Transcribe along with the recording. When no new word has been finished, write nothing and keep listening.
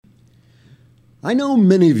I know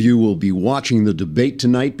many of you will be watching the debate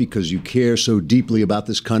tonight because you care so deeply about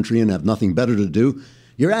this country and have nothing better to do.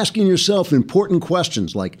 You're asking yourself important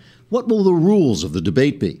questions like, what will the rules of the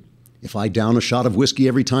debate be? If I down a shot of whiskey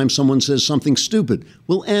every time someone says something stupid,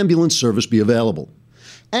 will ambulance service be available?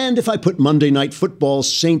 And if I put Monday Night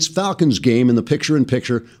Football's Saints-Falcons game in the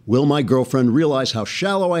picture-in-picture, will my girlfriend realize how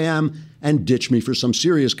shallow I am and ditch me for some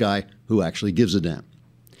serious guy who actually gives a damn?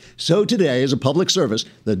 So today, as a public service,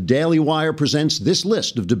 the Daily Wire presents this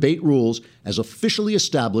list of debate rules as officially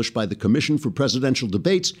established by the Commission for Presidential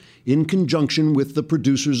Debates in conjunction with the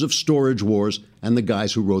producers of Storage Wars and the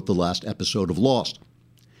guys who wrote the last episode of Lost.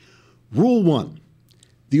 Rule 1.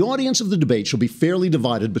 The audience of the debate shall be fairly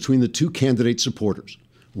divided between the two candidate supporters.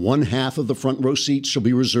 One half of the front row seats shall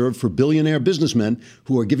be reserved for billionaire businessmen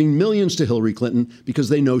who are giving millions to Hillary Clinton because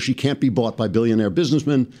they know she can't be bought by billionaire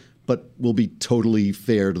businessmen, but will be totally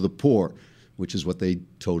fair to the poor, which is what they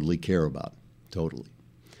totally care about. Totally.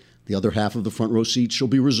 The other half of the front row seats shall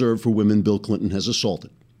be reserved for women Bill Clinton has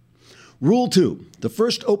assaulted. Rule 2. The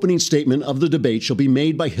first opening statement of the debate shall be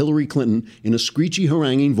made by Hillary Clinton in a screechy,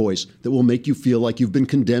 haranguing voice that will make you feel like you've been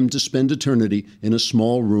condemned to spend eternity in a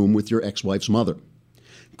small room with your ex-wife's mother.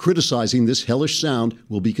 Criticizing this hellish sound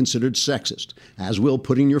will be considered sexist, as will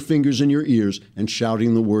putting your fingers in your ears and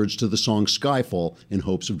shouting the words to the song Skyfall in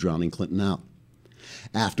hopes of drowning Clinton out.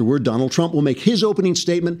 Afterward, Donald Trump will make his opening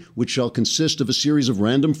statement, which shall consist of a series of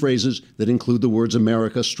random phrases that include the words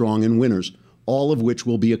America, strong and winners, all of which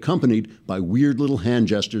will be accompanied by weird little hand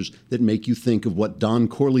gestures that make you think of what Don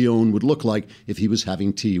Corleone would look like if he was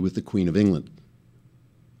having tea with the Queen of England.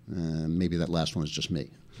 Maybe that last one is just me.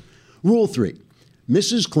 Rule 3.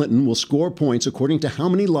 Mrs. Clinton will score points according to how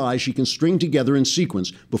many lies she can string together in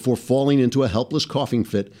sequence before falling into a helpless coughing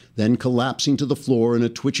fit, then collapsing to the floor in a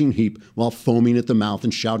twitching heap while foaming at the mouth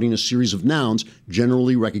and shouting a series of nouns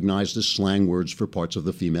generally recognized as slang words for parts of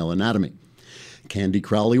the female anatomy. Candy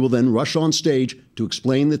Crowley will then rush on stage to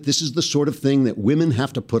explain that this is the sort of thing that women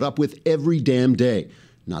have to put up with every damn day,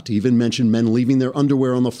 not to even mention men leaving their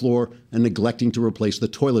underwear on the floor and neglecting to replace the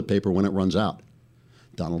toilet paper when it runs out.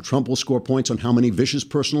 Donald Trump will score points on how many vicious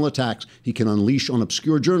personal attacks he can unleash on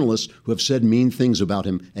obscure journalists who have said mean things about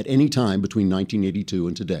him at any time between 1982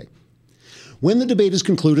 and today. When the debate is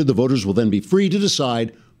concluded, the voters will then be free to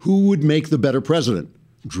decide who would make the better president,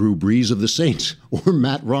 Drew Brees of the Saints or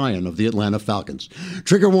Matt Ryan of the Atlanta Falcons.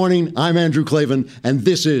 Trigger warning, I'm Andrew Klavan, and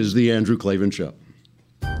this is The Andrew Klavan Show.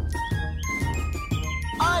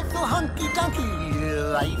 I feel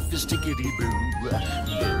hunky-dunky, life is tickety-boo.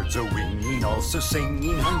 Birds are winging, also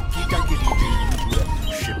singing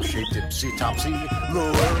hunky-dunky-doo. Ship-shape, tipsy-topsy, the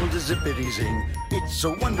world is zippity-zing. It's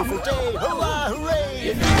a wonderful day, hurrah, hooray!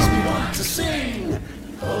 It makes me want to sing.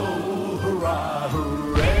 Oh, hurrah,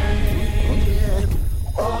 hooray!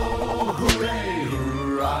 Oh, hooray,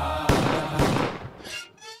 hurrah!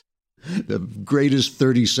 The greatest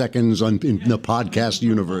 30 seconds in the podcast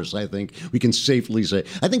universe, I think we can safely say.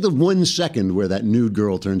 I think the 1 second where that nude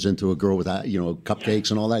girl turns into a girl with,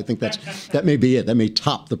 cupcakes and all that, I think that may be it. That may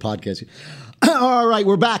top the podcast. All right,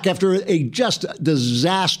 we're back after a just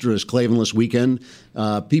disastrous Klavanless weekend.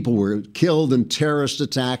 People were killed in terrorist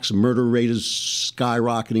attacks. Murder rate is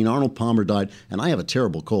skyrocketing. Arnold Palmer died, and I have a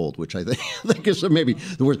terrible cold, which I think is maybe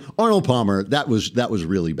the worst. Arnold Palmer, that was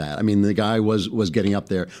really bad. I mean, the guy was getting up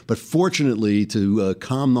there, but fortunately, to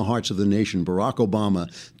calm the hearts of the nation, Barack Obama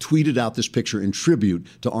tweeted out this picture in tribute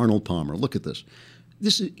to Arnold Palmer. Look at this.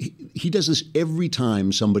 He does this every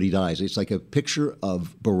time somebody dies. It's like a picture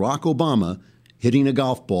of Barack Obama hitting a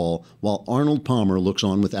golf ball while Arnold Palmer looks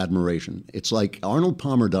on with admiration. It's like Arnold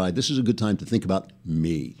Palmer died. This is a good time to think about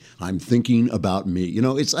me. I'm thinking about me.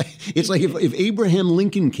 It's like if Abraham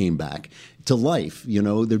Lincoln came back to life,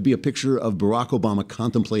 there'd be a picture of Barack Obama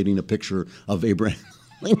contemplating a picture of Abraham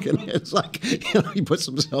Lincoln. It's like, he puts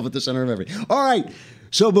himself at the center of everything. All right.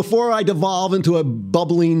 So before I devolve into a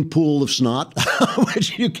bubbling pool of snot,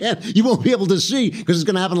 which you won't be able to see because it's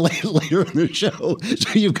going to happen later in the show.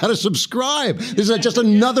 So you've got to subscribe. This is just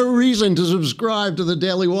another reason to subscribe to the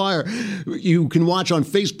Daily Wire. You can watch on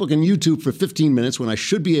Facebook and YouTube for 15 minutes when I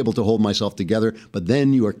should be able to hold myself together, but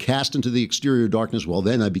then you are cast into the exterior darkness. Well,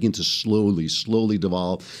 then I begin to slowly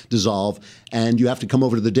dissolve, and you have to come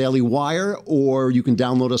over to the Daily Wire, or you can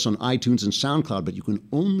download us on iTunes and SoundCloud, but you can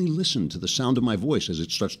only listen to the sound of my voice as it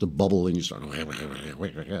starts to bubble and you start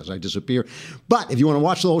as I disappear. But if you want to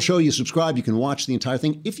watch the whole show, you subscribe. You can watch the entire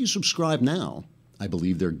thing. If you subscribe now, I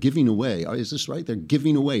believe they're giving away, is this right? They're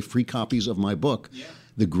giving away free copies of my book,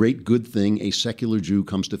 The Great Good Thing, A Secular Jew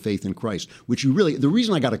Comes to Faith in Christ, which the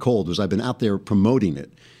reason I got a cold was I've been out there promoting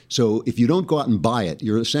it. So if you don't go out and buy it,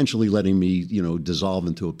 you're essentially letting me, dissolve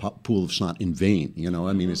into a pool of snot in vain.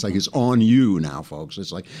 I mean, it's like it's on you now, folks.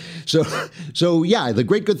 It's like, so yeah, the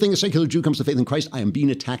great good thing a secular Jew comes to faith in Christ. I am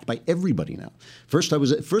being attacked by everybody now.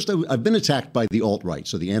 I've been attacked by the alt-right.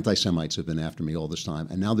 So the anti-Semites have been after me all this time.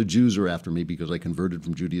 And now the Jews are after me because I converted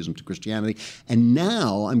from Judaism to Christianity. And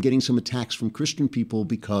now I'm getting some attacks from Christian people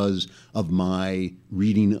because of my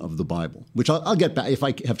reading of the Bible, which I'll get back. If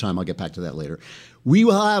I have time, I'll get back to that later. We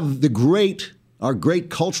will have our great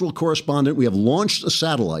cultural correspondent. We have launched a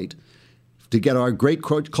satellite to get our great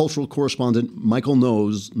cultural correspondent, Michael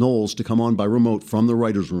Knowles, to come on by remote from the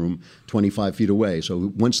writer's room 25 feet away.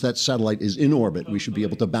 So once that satellite is in orbit, we should be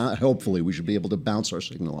able to bounce our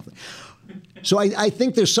signal off it. So I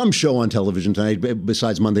think there's some show on television tonight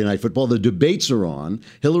besides Monday Night Football. The debates are on.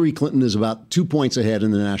 Hillary Clinton is about 2 points ahead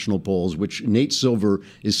in the national polls, which Nate Silver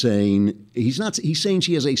is saying he's saying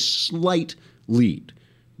she has a slight lead,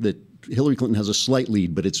 that Hillary Clinton has a slight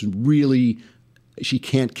lead, but it's really, she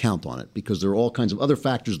can't count on it because there are all kinds of other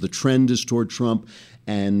factors. The trend is toward Trump,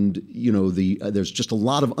 and there's just a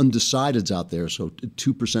lot of undecideds out there. So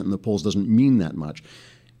 2% in the polls doesn't mean that much.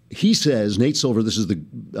 He says, Nate Silver, this is the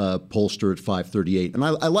pollster at 538, and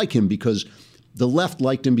I like him because the left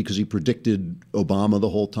liked him because he predicted Obama the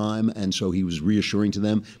whole time, and so he was reassuring to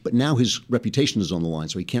them. But now his reputation is on the line,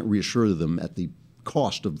 so he can't reassure them at the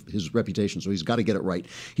cost of his reputation, so he's got to get it right.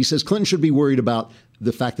 He says Clinton should be worried about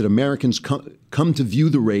the fact that Americans come to view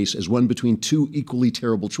the race as one between two equally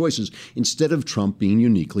terrible choices instead of Trump being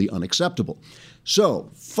uniquely unacceptable.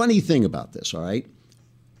 So, funny thing about this, all right?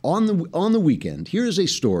 On the weekend, here is a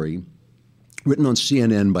story written on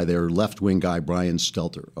CNN by their left-wing guy, Brian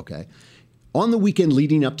Stelter, okay? On the weekend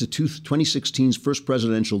leading up to 2016's first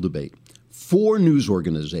presidential debate, 4 news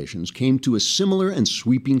organizations came to a similar and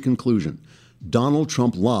sweeping conclusion. Donald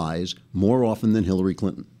Trump lies more often than Hillary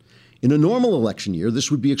Clinton. In a normal election year,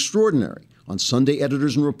 this would be extraordinary. On Sunday,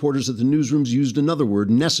 editors and reporters at the newsrooms used another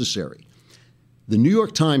word, necessary. The New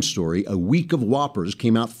York Times story, A Week of Whoppers,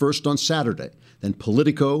 came out first on Saturday. Then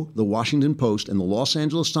Politico, The Washington Post, and the Los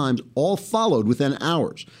Angeles Times all followed within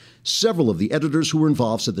hours. Several of the editors who were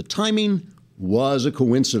involved said the timing was a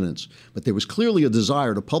coincidence, but there was clearly a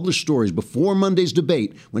desire to publish stories before Monday's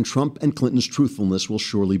debate when Trump and Clinton's truthfulness will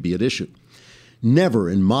surely be at issue. Never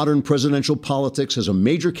in modern presidential politics has a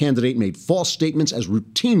major candidate made false statements as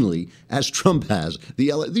routinely as Trump has.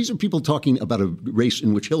 These are people talking about a race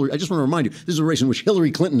in which Hillary, I just want to remind you, this is a race in which Hillary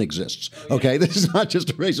Clinton exists. Okay, this is not just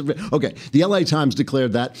a race of, okay, the LA Times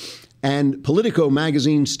declared that. And Politico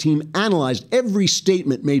magazine's team analyzed every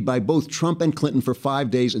statement made by both Trump and Clinton for 5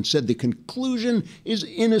 days and said the conclusion is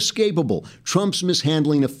inescapable. Trump's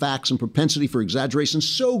mishandling of facts and propensity for exaggeration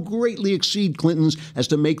so greatly exceed Clinton's as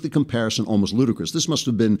to make the comparison almost ludicrous. This must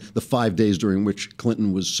have been the 5 days during which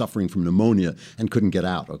Clinton was suffering from pneumonia and couldn't get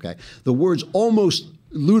out, okay? The words almost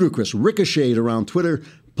ludicrous ricocheted around Twitter.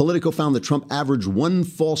 Politico found that Trump averaged one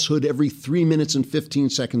falsehood every 3 minutes and 15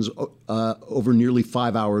 seconds over nearly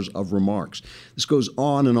 5 hours of remarks. This goes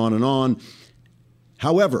on and on and on.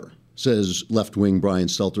 However, says left-wing Brian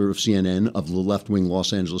Stelter of CNN, of the left-wing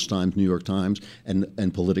Los Angeles Times, New York Times,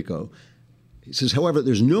 and Politico, he says, however,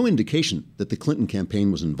 there's no indication that the Clinton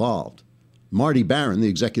campaign was involved. Marty Barron, the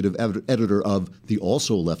executive editor of the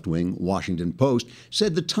also left-wing Washington Post,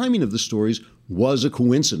 said the timing of the stories was a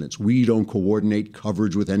coincidence. We don't coordinate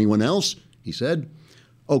coverage with anyone else, he said.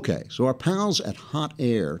 Okay, so our pals at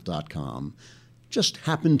hotair.com just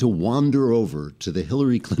happened to wander over to the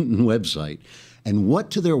Hillary Clinton website, and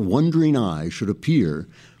what to their wondering eyes should appear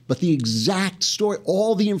but the exact story,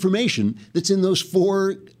 all the information that's in those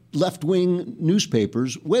 4 left-wing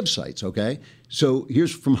newspapers' websites, okay? So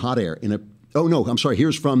here's from Hot Air.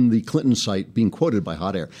 Here's from the Clinton site being quoted by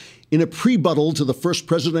Hot Air. In a prebuttal to the first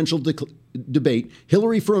presidential debate,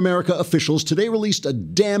 Hillary for America officials today released a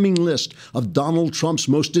damning list of Donald Trump's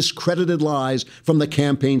most discredited lies from the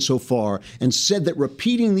campaign so far and said that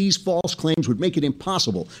repeating these false claims would make it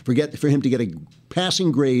impossible for him to get a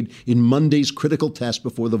passing grade in Monday's critical test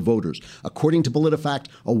before the voters. According to PolitiFact,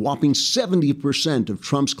 a whopping 70% of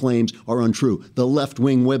Trump's claims are untrue. The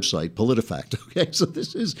left-wing website, PolitiFact. Okay, so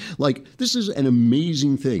this is an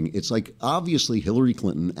amazing thing. It's like obviously Hillary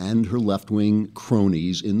Clinton and her left-wing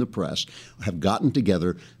cronies in the press have gotten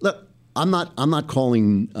together. Look, I'm not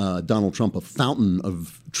calling Donald Trump a fountain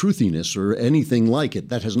of truthiness or anything like it.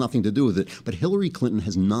 That has nothing to do with it. But Hillary Clinton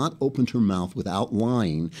has not opened her mouth without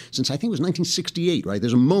lying since I think it was 1968, right?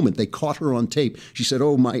 There's a moment they caught her on tape. She said,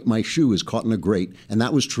 oh, my shoe is caught in a grate. And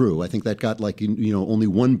that was true. I think that got only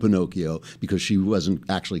one Pinocchio because she wasn't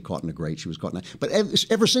actually caught in a grate. She was caught in a... But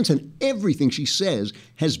ever since then, everything she says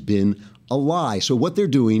has been a lie. So what they're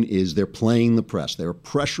doing is they're playing the press. They're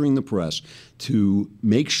pressuring the press to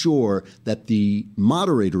make sure that the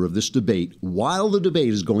moderator of this debate, while the debate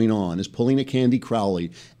is going on, is pulling a Candy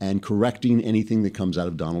Crowley and correcting anything that comes out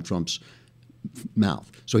of Donald Trump's mouth.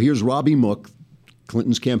 So here's Robbie Mook,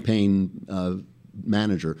 Clinton's campaign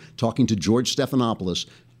manager, talking to George Stephanopoulos,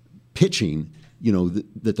 pitching,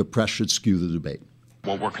 that the press should skew the debate.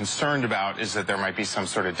 What we're concerned about is that there might be some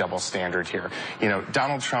sort of double standard here.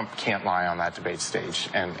 Donald Trump can't lie on that debate stage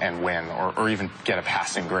and win or even get a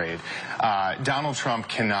passing grade. Donald Trump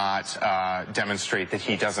cannot demonstrate that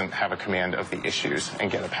he doesn't have a command of the issues and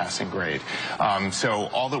get a passing grade. So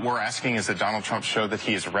all that we're asking is that Donald Trump show that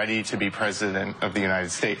he is ready to be president of the United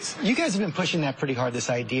States. You guys have been pushing that pretty hard, this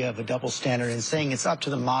idea of a double standard, and saying it's up to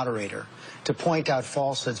the moderator to point out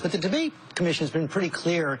falsehoods. But the debate commission has been pretty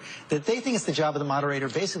clear that they think it's the job of the moderator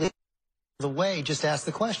basically the way, just ask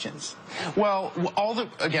the questions. Well, all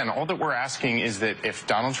that we're asking is that if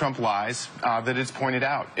Donald Trump lies, that it's pointed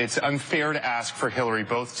out. It's unfair to ask for Hillary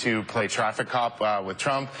both to play traffic cop with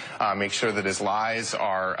Trump, make sure that his lies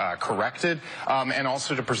are corrected, and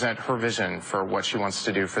also to present her vision for what she wants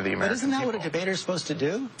to do for the American people. But isn't that what a debater is supposed to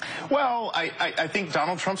do? Well, I think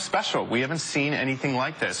Donald Trump's special. We haven't seen anything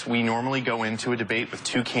like this. We normally go into a debate with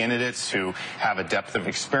two candidates who have a depth of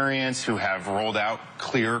experience, who have rolled out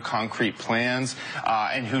clear, concrete plans,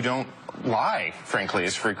 and who don't lie, frankly,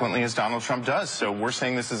 as frequently as Donald Trump does. So we're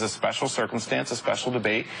saying this is a special circumstance, a special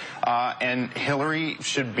debate, and Hillary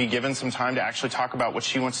should be given some time to actually talk about what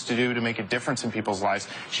she wants to do to make a difference in people's lives.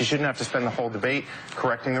 She shouldn't have to spend the whole debate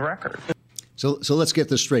correcting the record. So let's get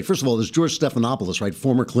this straight. First of all, there's George Stephanopoulos, right,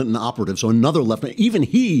 former Clinton operative, so another left. Even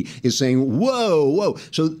he is saying, whoa.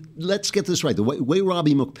 So let's get this right. The way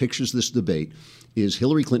Robbie Mook pictures this debate is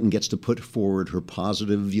Hillary Clinton gets to put forward her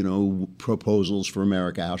positive, proposals for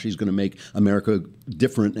America, how she's going to make America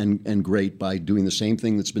different and great by doing the same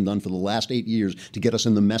thing that's been done for the last 8 years to get us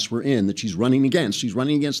in the mess we're in, that she's running against. She's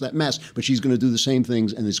running against that mess, but she's going to do the same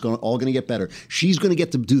things, and it's all going to get better. She's going to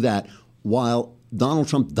get to do that while Donald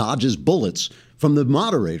Trump dodges bullets from the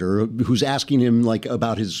moderator who's asking him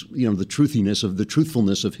about his, the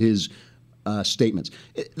truthfulness of his statements.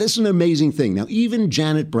 This is an amazing thing. Now, even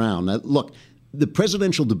Janet Brown, look, the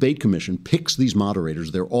Presidential Debate Commission picks these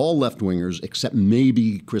moderators. They're all left-wingers except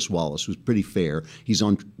maybe Chris Wallace, who's pretty fair. He's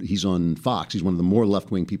on Fox. He's one of the more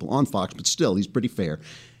left-wing people on Fox, but still, he's pretty fair.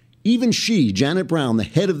 Even she, Janet Brown, the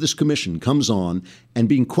head of this commission, comes on and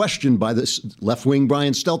being questioned by this left-wing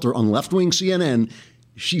Brian Stelter on left-wing CNN,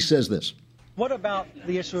 she says this. What about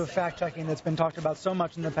the issue of fact-checking that's been talked about so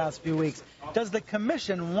much in the past few weeks? Does the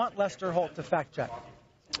commission want Lester Holt to fact-check?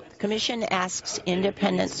 The commission asks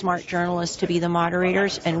independent, smart journalists to be the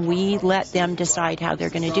moderators, and we let them decide how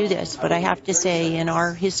they're going to do this. But I have to say, in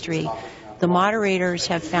our history, the moderators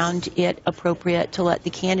have found it appropriate to let the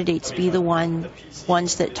candidates be the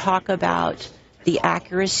ones that talk about the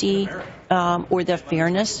accuracy or the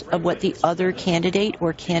fairness of what the other candidate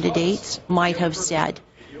or candidates might have said.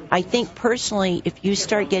 I think personally, if you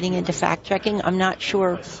start getting into fact-checking, I'm not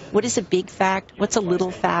sure what is a big fact, what's a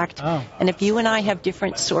little fact. Oh. And if you and I have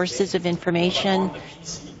different sources of information,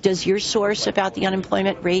 does your source about the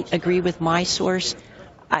unemployment rate agree with my source?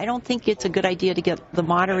 I don't think it's a good idea to get the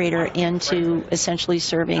moderator into essentially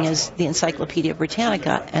serving as the Encyclopedia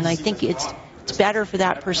Britannica. And I think it's better for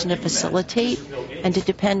that person to facilitate and to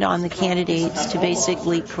depend on the candidates to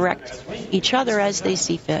basically correct each other as they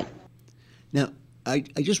see fit. Now, I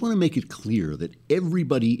just want to make it clear that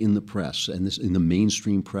everybody in the press and in the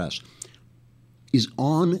mainstream press is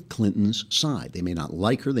on Clinton's side. They may not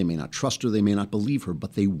like her, they may not trust her, they may not believe her,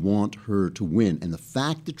 but they want her to win. And the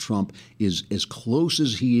fact that Trump is as close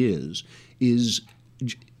as he is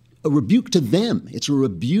a rebuke to them. It's a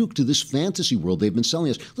rebuke to this fantasy world they've been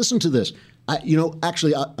selling us. Listen to this. I'm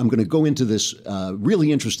going to go into this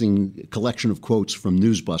really interesting collection of quotes from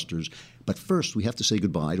Newsbusters. But first, we have to say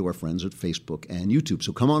goodbye to our friends at Facebook and YouTube.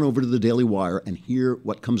 So come on over to the Daily Wire and hear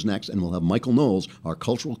what comes next. And we'll have Michael Knowles, our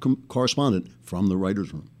cultural correspondent from the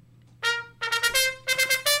writer's room.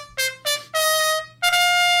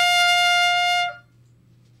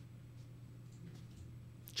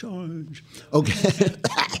 Charge. Okay.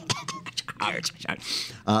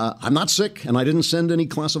 I'm not sick, and I didn't send any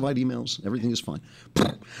classified emails. Everything is fine.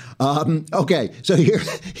 Okay, so here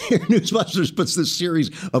Newsbusters puts this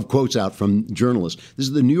series of quotes out from journalists. This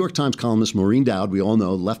is the New York Times columnist Maureen Dowd, we all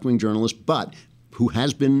know, left-wing journalist, but who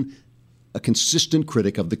has been a consistent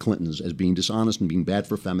critic of the Clintons as being dishonest and being bad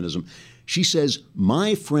for feminism. She says,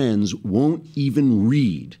 "My friends won't even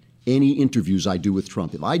read any interviews I do with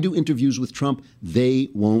Trump. If I do interviews with Trump, they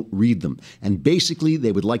won't read them. And basically,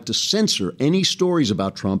 they would like to censor any stories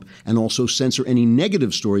about Trump and also censor any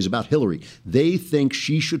negative stories about Hillary. They think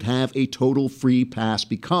she should have a total free pass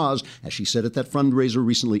because, as she said at that fundraiser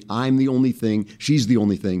recently, I'm the only thing, she's the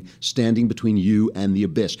only thing standing between you and the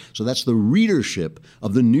abyss. So that's the readership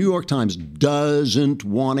of the New York Times doesn't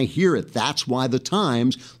want to hear it. That's why the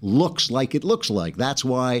Times looks like it looks like. That's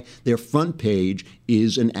why their front page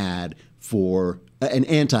is an ad for an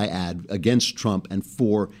anti-ad against Trump and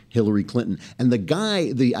for Hillary Clinton. And the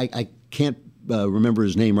guy, I can't remember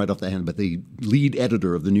his name right off the hand, but the lead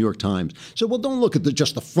editor of the New York Times said, well, don't look at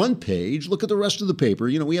just the front page. Look at the rest of the paper.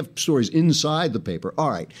 You know, we have stories inside the paper. All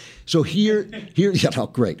right. So here, yeah, oh,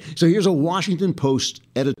 great. So here's a Washington Post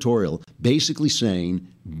editorial basically saying,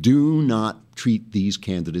 do not treat these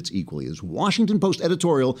candidates equally. This Washington Post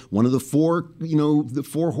editorial, one of the the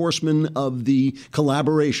four horsemen of the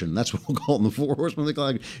collaboration. That's what we'll call them, the four horsemen of the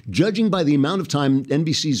collaboration. Judging by the amount of time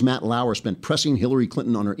NBC's Matt Lauer spent pressing Hillary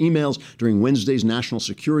Clinton on her emails during Wednesday's National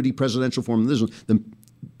Security Presidential Forum, this was them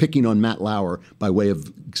picking on Matt Lauer by way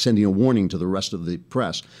of sending a warning to the rest of the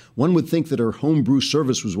press. One would think that her homebrew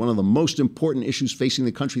service was one of the most important issues facing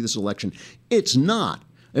the country this election. It's not.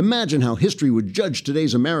 Imagine how history would judge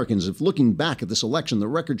today's Americans if, looking back at this election, the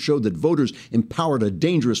record showed that voters empowered a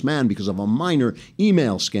dangerous man because of a minor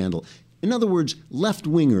email scandal. In other words,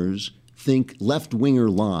 left-wingers think left-winger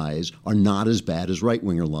lies are not as bad as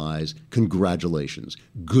right-winger lies. Congratulations.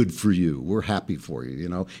 Good for you. We're happy for you, you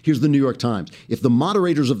know. Here's the New York Times. If the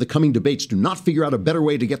moderators of the coming debates do not figure out a better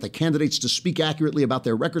way to get the candidates to speak accurately about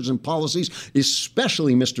their records and policies,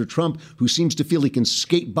 especially Mr. Trump, who seems to feel he can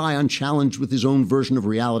skate by unchallenged with his own version of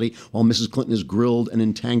reality while Mrs. Clinton is grilled and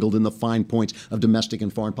entangled in the fine points of domestic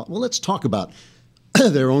and foreign policy. Well, let's talk about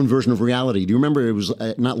their own version of reality. Do you remember, it was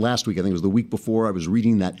not last week, I think it was the week before, I was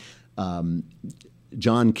reading that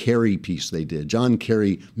John Kerry piece they did. John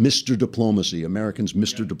Kerry, Mr. Diplomacy, Americans,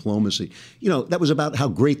 Mr. Diplomacy. You know, that was about how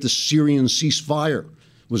great the Syrian ceasefire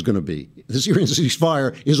was going to be. The Syrian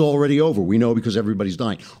ceasefire is already over. We know because everybody's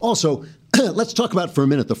dying. Also, let's talk about for a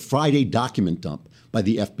minute the Friday document dump by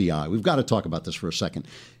the FBI. We've got to talk about this for a second.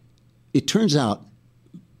 It turns out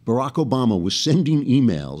Barack Obama was sending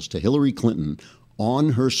emails to Hillary Clinton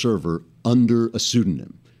on her server under a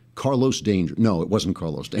pseudonym. Carlos Danger. No, it wasn't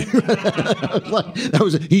Carlos Danger.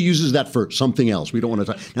 He uses that for something else. We don't want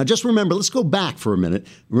to talk. Now, just remember, let's go back for a minute.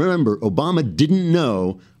 Remember, Obama didn't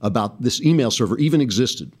know about this email server even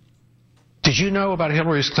existed. Did you know about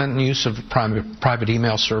Hillary Clinton's use of private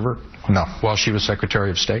email server? No. While she was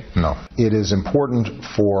Secretary of State? No. It is important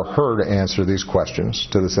for her to answer these questions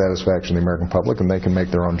to the satisfaction of the American public, and they can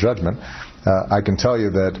make their own judgment. I can tell you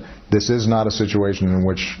that this is not a situation in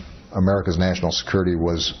which America's national security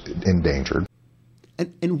was endangered.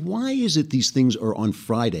 And why is it these things are on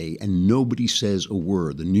Friday and nobody says a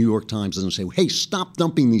word? The New York Times doesn't say, hey, stop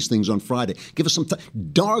dumping these things on Friday. Give us some time.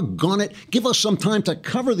 Doggone it. Give us some time to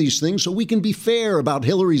cover these things so we can be fair about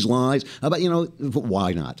Hillary's lies. About,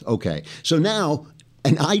 why not? Okay. So now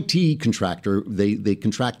an IT contractor, they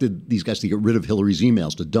contracted these guys to get rid of Hillary's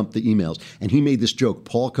emails, to dump the emails. And he made this joke,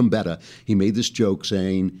 Paul Combetta, he made this joke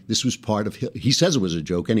saying this was part of, he says it was a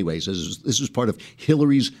joke anyway, he says this was part of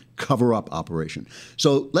Hillary's cover-up operation.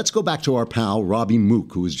 So let's go back to our pal, Robbie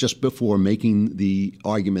Mook, who was just before making the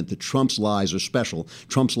argument that Trump's lies are special.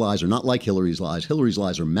 Trump's lies are not like Hillary's lies. Hillary's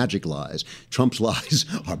lies are magic lies. Trump's lies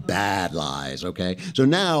are bad lies, okay? So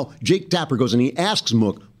now Jake Tapper goes and he asks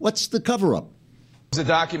Mook, what's the cover-up? It was a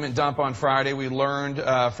document dump on Friday. We learned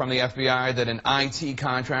from the FBI that an IT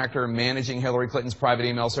contractor managing Hillary Clinton's private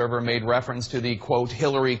email server made reference to the, quote,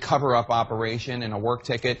 Hillary cover-up operation in a work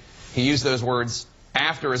ticket. He used those words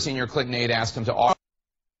after a senior Clinton aide asked him to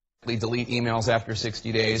automatically delete emails after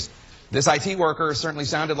 60 days. This IT worker certainly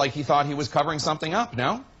sounded like he thought he was covering something up,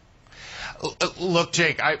 no? Look,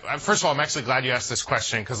 Jake, first of all, I'm actually glad you asked this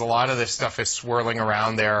question because a lot of this stuff is swirling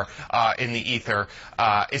around there in the ether.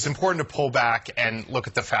 It's important to pull back and look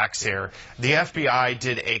at the facts here. The FBI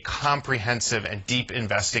did a comprehensive and deep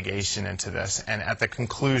investigation into this, and at the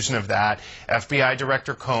conclusion of that, FBI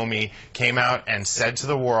Director Comey came out and said to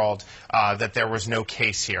the world that there was no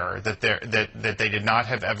case here, that they did not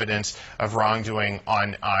have evidence of wrongdoing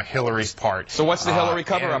on Hillary's part. So what's the Hillary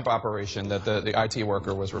cover-up operation that the IT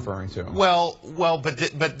worker was referring to? Well, Well, but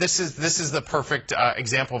this is the perfect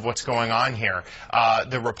example of what's going on here.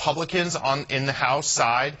 The Republicans in the House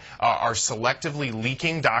side are selectively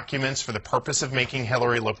leaking documents for the purpose of making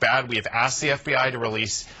Hillary look bad. We have asked the FBI to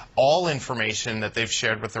release all information that they've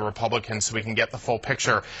shared with the Republicans so we can get the full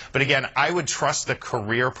picture. But again, I would trust the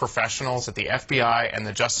career professionals at the FBI and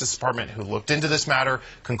the Justice Department who looked into this matter,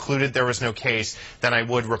 concluded there was no case, than I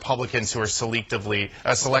would Republicans who are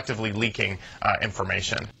selectively leaking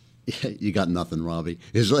information. You got nothing, Robbie.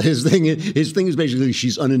 His thing is basically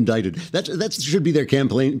she's unindicted. That should be their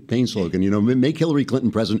campaign slogan. Make Hillary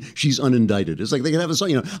Clinton president. She's unindicted. It's like they can have a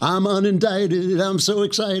song. I'm unindicted. I'm so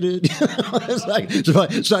excited. It's like,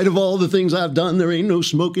 in spite of all the things I've done, there ain't no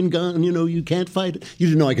smoking gun. You can't fight it. You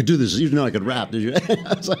didn't know I could do this. You didn't know I could rap, did you?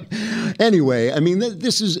 It's like, anyway, I mean,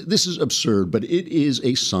 this is absurd, but it is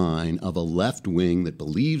a sign of a left wing that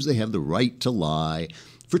believes they have the right to lie.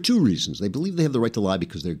 For two reasons. They believe they have the right to lie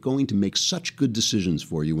because they're going to make such good decisions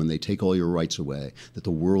for you when they take all your rights away that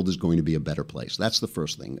the world is going to be a better place. That's the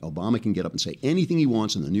first thing. Obama can get up and say anything he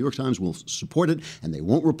wants, and the New York Times will support it, and they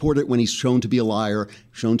won't report it when he's shown to be a liar,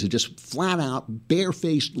 shown to just flat-out,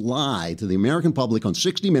 barefaced lie to the American public on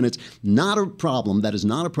 60 Minutes. Not a problem. That is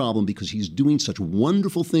not a problem because he's doing such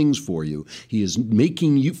wonderful things for you. He is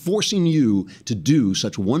forcing you to do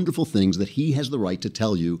such wonderful things that he has the right to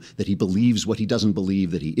tell you that he believes what he doesn't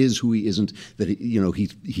believe, that he is who he isn't, that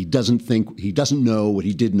he doesn't think, he doesn't know what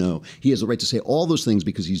he did know. He has the right to say all those things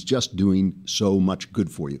because he's just doing so much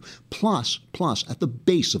good for you. Plus, at the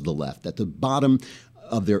base of the left, at the bottom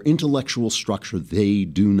of their intellectual structure, they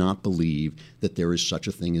do not believe that there is such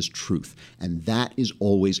a thing as truth. And that is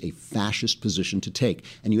always a fascist position to take.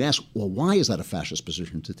 And you ask, well, why is that a fascist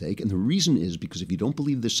position to take? And the reason is because if you don't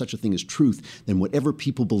believe there's such a thing as truth, then whatever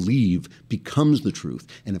people believe becomes the truth.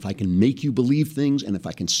 And if I can make you believe things, and if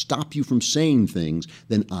I can stop you from saying things,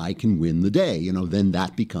 then I can win the day. Then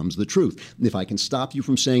that becomes the truth. If I can stop you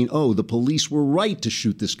from saying, oh, the police were right to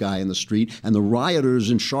shoot this guy in the street, and the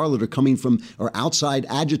rioters in Charlotte are outside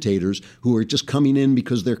agitators who are just coming in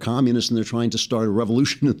because they're communists and they're trying to start a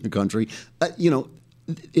revolution in the country.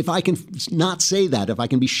 If I can not say that, if I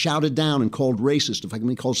can be shouted down and called racist, if I can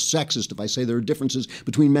be called sexist, if I say there are differences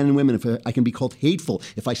between men and women, if I can be called hateful,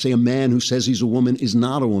 if I say a man who says he's a woman is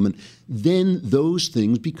not a woman, then those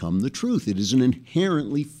things become the truth. It is an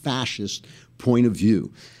inherently fascist point of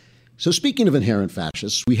view. So speaking of inherent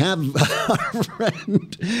fascists, we have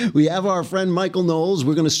our friend Michael Knowles.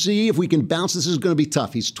 We're going to see if we can bounce. This is going to be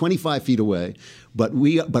tough. He's 25 feet away, but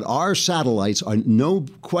our satellites are no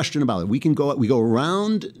question about it. We go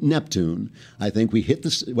around Neptune. I think we hit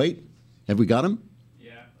this. Wait, have we got him?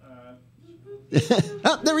 Yeah.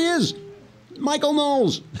 Oh, there he is. Michael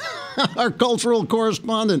Knowles, our cultural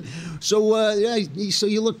correspondent. So, so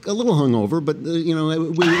you look a little hungover, but we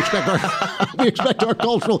expect our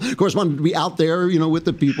cultural correspondent to be out there, with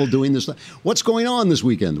the people doing this stuff. What's going on this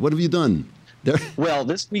weekend? What have you done? Well,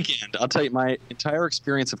 this weekend, I'll tell you, my entire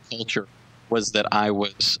experience of culture was that I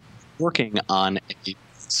was working on a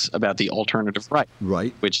piece about the alternative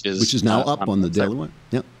right, which is now up on the Daily Wire.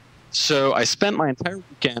 Yep. So I spent my entire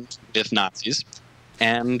weekend with Nazis.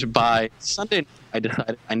 And by Sunday, I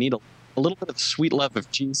decided I need a little bit of the sweet love of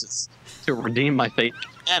Jesus to redeem my faith in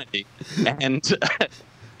humanity and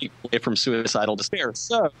keep away from suicidal despair.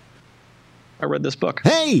 So I read this book.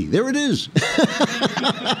 Hey, there it is.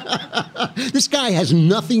 This guy has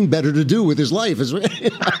nothing better to do with his life.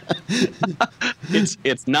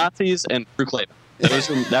 It's Nazis and Drew Clayton. That's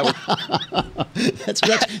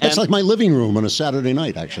like my living room on a Saturday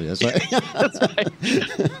night, actually. That's right.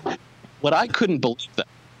 What I couldn't believe, though,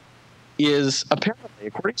 is apparently,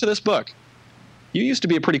 according to this book, you used to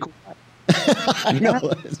be a pretty cool guy. I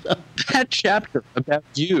know. That chapter about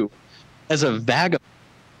you as a vagabond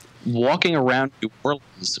walking around New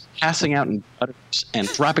Orleans, passing out in gutters and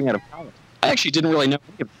dropping out of college, I actually didn't really know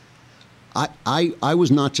any of it. I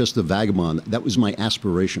was not just a vagabond. That was my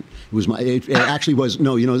aspiration. It actually was.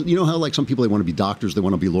 No, you know how like some people, they want to be doctors, they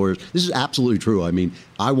want to be lawyers. This is absolutely true. I mean,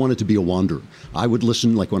 I wanted to be a wanderer. I would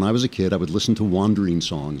listen, like when I was a kid, I would listen to wandering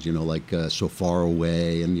songs, like So Far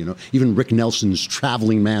Away, and even Rick Nelson's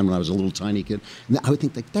Traveling Man when I was a little tiny kid. And I would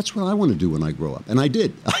think like, that's what I want to do when I grow up, and I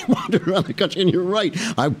did. I wandered around the country, and you're right.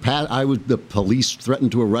 The police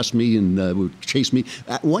threatened to arrest me and would chase me.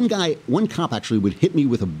 One cop actually would hit me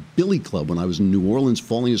with a billy club when I was in New Orleans,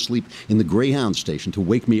 falling asleep in the Greyhound station to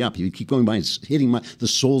wake me up. He would keep going by and hitting the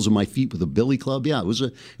soles of my feet with a billy club. Yeah, it was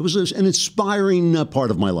an inspiring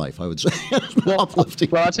part of my life, I would say.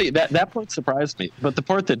 Uplifting. Well, I'll tell you, that part surprised me. But the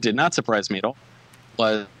part that did not surprise me at all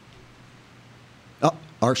was...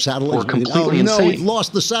 Our satellite. Or completely insane. No, we've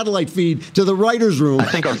lost the satellite feed to the writers' room. I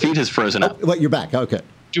think our feed has frozen up. Wait, you're back. Okay.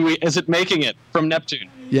 Is it making it from Neptune?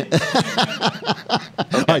 Yeah.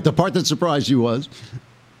 All right. The part that surprised you was?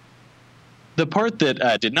 The part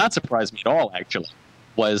that did not surprise me at all, actually,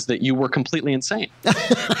 was that you were completely insane.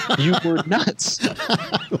 You were nuts.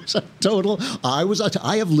 It was a total. I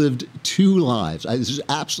have lived two lives. This is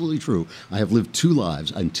absolutely true. I have lived two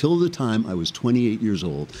lives. Until the time I was 28 years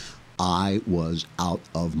old, I was out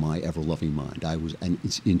of my ever-loving mind. I was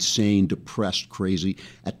insane, depressed, crazy.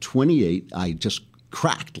 At 28, I just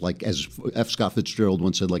cracked, like as F. Scott Fitzgerald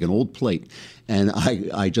once said, like an old plate. And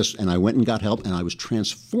I went and got help, and I was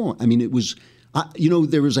transformed. I mean, it was,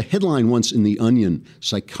 there was a headline once in The Onion,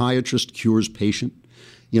 psychiatrist cures patient.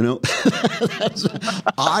 I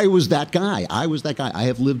was that guy. I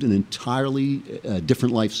have lived an entirely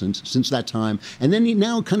different life since that time. And then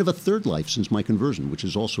now kind of a third life since my conversion, which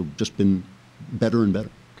has also just been better and better.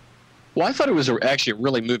 Well, I thought it was actually a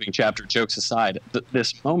really moving chapter, jokes aside,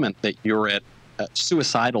 this moment that you're at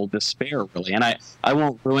suicidal despair, really. And I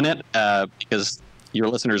won't ruin it because your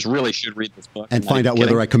listeners really should read this book. And find out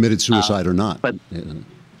whether I committed suicide or not. But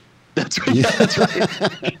that's right. Yeah, that's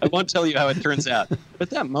right. I won't tell you how it turns out. But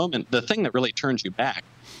that moment, the thing that really turns you back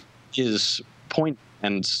is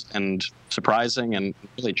poignant and surprising and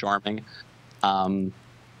really charming.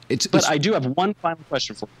 But I do have one final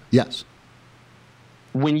question for you. Yes.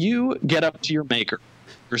 When you get up to your maker,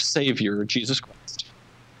 your savior, Jesus Christ,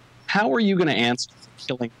 how are you going to answer for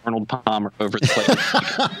killing Arnold Palmer over the plate?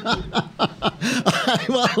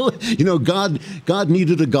 Well, God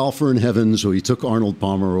needed a golfer in heaven, so he took Arnold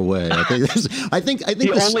Palmer away. I think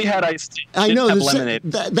he only had iced tea. I know. Lemonade.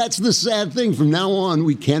 That's the sad thing. From now on,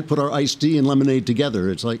 we can't put our iced tea and lemonade together.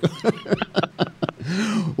 It's like.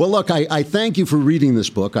 Well, look, I thank you for reading this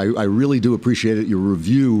book. I really do appreciate it. Your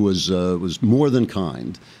review was more than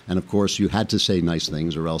kind, and of course, you had to say nice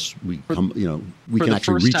things, or else we can actually reach you. For the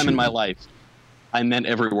first time in my life, I meant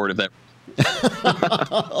every word of that.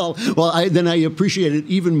 Well, then I appreciate it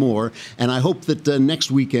even more, and I hope that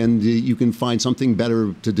next weekend you can find something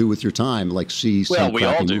better to do with your time, like see some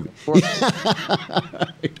crappy movie.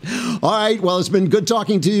 All right. Well, it's been good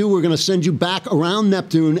talking to you. We're going to send you back around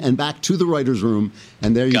Neptune and back to the writer's room,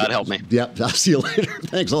 and there you go. God help me. Yep. I'll see you later.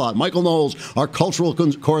 Thanks a lot, Michael Knowles, our cultural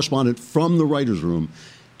correspondent from the writer's room.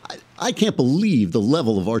 I can't believe the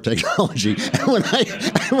level of our technology.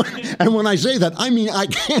 And when I say that, I mean I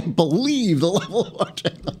can't believe the level of our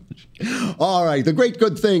technology. All right, The Great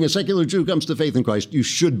Good Thing, A Secular Jew Comes to Faith in Christ. You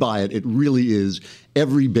should buy it. It really is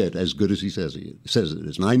every bit as good as he says it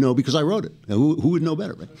is. And I know because I wrote it. Who would know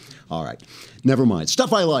better, right? All right, never mind.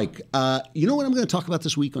 Stuff I like. You know what I'm going to talk about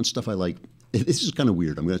this week on Stuff I Like? This is kind of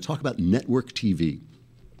weird. I'm going to talk about network TV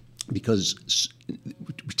because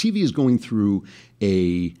TV is going through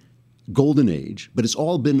a golden age, but it's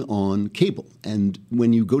all been on cable. And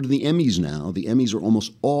when you go to the Emmys now, the Emmys are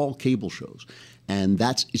almost all cable shows. And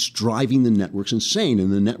it's driving the networks insane.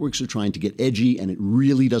 And the networks are trying to get edgy, and it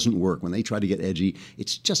really doesn't work. When they try to get edgy,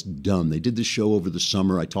 it's just dumb. They did this show over the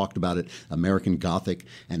summer. I talked about it, American Gothic,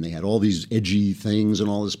 and they had all these edgy things and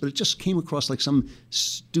all this, but it just came across like some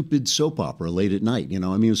stupid soap opera late at night. I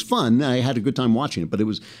mean, it was fun. I had a good time watching it, but it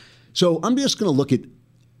was... So I'm just going to look at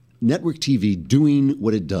network TV doing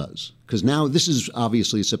what it does. Because now this is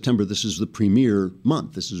obviously September, this is the premiere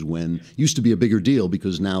month. This is when used to be a bigger deal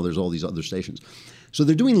because now there's all these other stations. So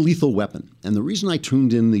they're doing Lethal Weapon. And the reason I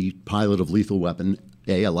tuned in the pilot of Lethal Weapon,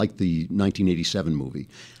 I like the 1987 movie.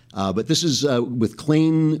 But this is with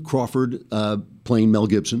Clayne Crawford playing Mel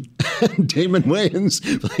Gibson, Damon Wayans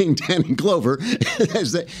playing Danny Glover.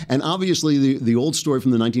 And obviously the old story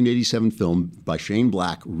from the 1987 film by Shane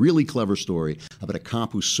Black, really clever story about a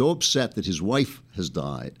cop who's so upset that his wife has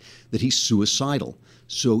died that he's suicidal.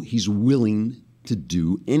 So he's willing to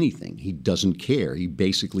do anything. He doesn't care. He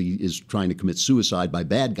basically is trying to commit suicide by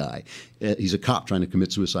bad guy. He's a cop trying to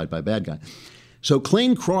commit suicide by bad guy. So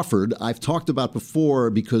Clayne Crawford, I've talked about before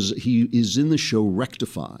because he is in the show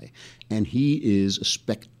Rectify, and he is a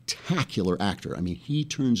spectacular actor. I mean, he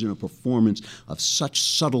turns in a performance of such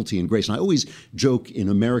subtlety and grace. And I always joke in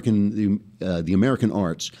the American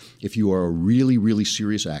arts, if you are a really, really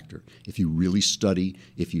serious actor, if you really study,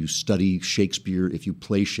 if you study Shakespeare, if you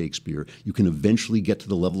play Shakespeare, you can eventually get to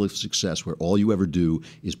the level of success where all you ever do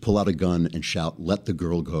is pull out a gun and shout, "Let the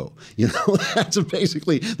girl go." That's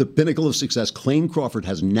basically the pinnacle of success. Clayne Crawford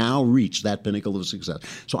has now reached that pinnacle of success.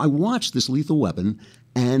 So I watched this Lethal Weapon,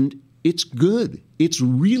 and it's good. It's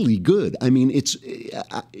really good. I mean, is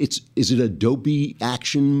it a dopey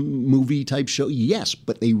action movie type show? Yes,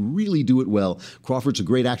 but they really do it well. Crawford's a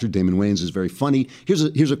great actor. Damon Wayans is very funny.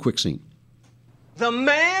 Here's a quick scene. The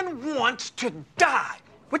man wants to die,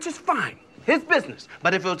 which is fine. His business.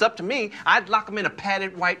 But if it was up to me, I'd lock him in a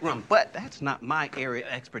padded white room. But that's not my area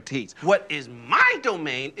of expertise. What is my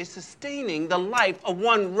domain is sustaining the life of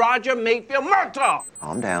one Roger Mayfield Murtaugh.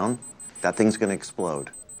 Calm down. That thing's gonna explode.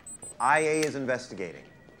 IA is investigating,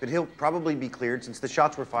 but he'll probably be cleared since the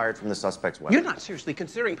shots were fired from the suspect's weapon. You're not seriously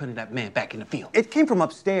considering putting that man back in the field. It came from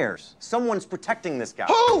upstairs. Someone's protecting this guy.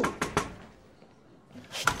 Who?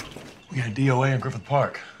 We got a DOA in Griffith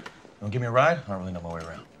Park. You wanna give me a ride? I don't really know my way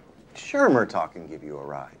around. Sure, Murtaugh can give you a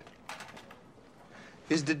ride.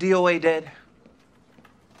 Is the DOA dead?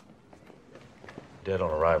 Dead on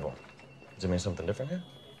arrival. Does it mean something different here?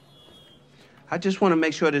 I just want to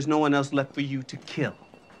make sure there's no one else left for you to kill.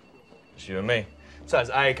 It's you and me. Besides,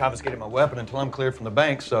 IA confiscated my weapon until I'm cleared from the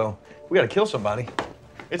bank, so if we gotta kill somebody,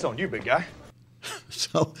 it's on you, big guy.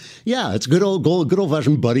 So, yeah, it's good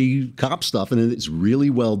old-fashioned buddy cop stuff, and it's really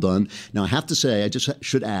well done. Now, I have to say, I just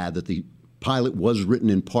should add that the pilot was written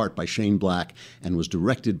in part by Shane Black and was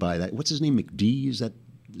directed by that. What's his name? McD? Is that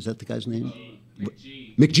the guy's name?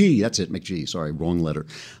 McGee, that's it, McGee. Sorry, wrong letter.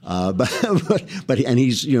 But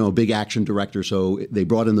he's a big action director, so they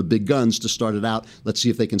brought in the big guns to start it out. Let's see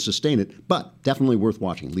if they can sustain it. But definitely worth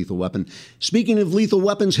watching. Lethal Weapon. Speaking of lethal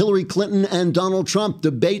weapons, Hillary Clinton and Donald Trump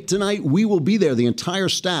debate tonight. We will be there. The entire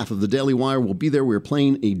staff of the Daily Wire will be there. We're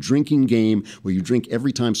playing a drinking game where you drink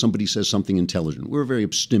every time somebody says something intelligent. We're a very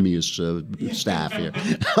abstemious staff here.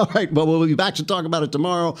 All right, well, we'll be back to talk about it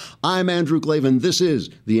tomorrow. I'm Andrew Klavan. This is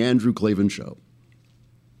The Andrew Klavan Show.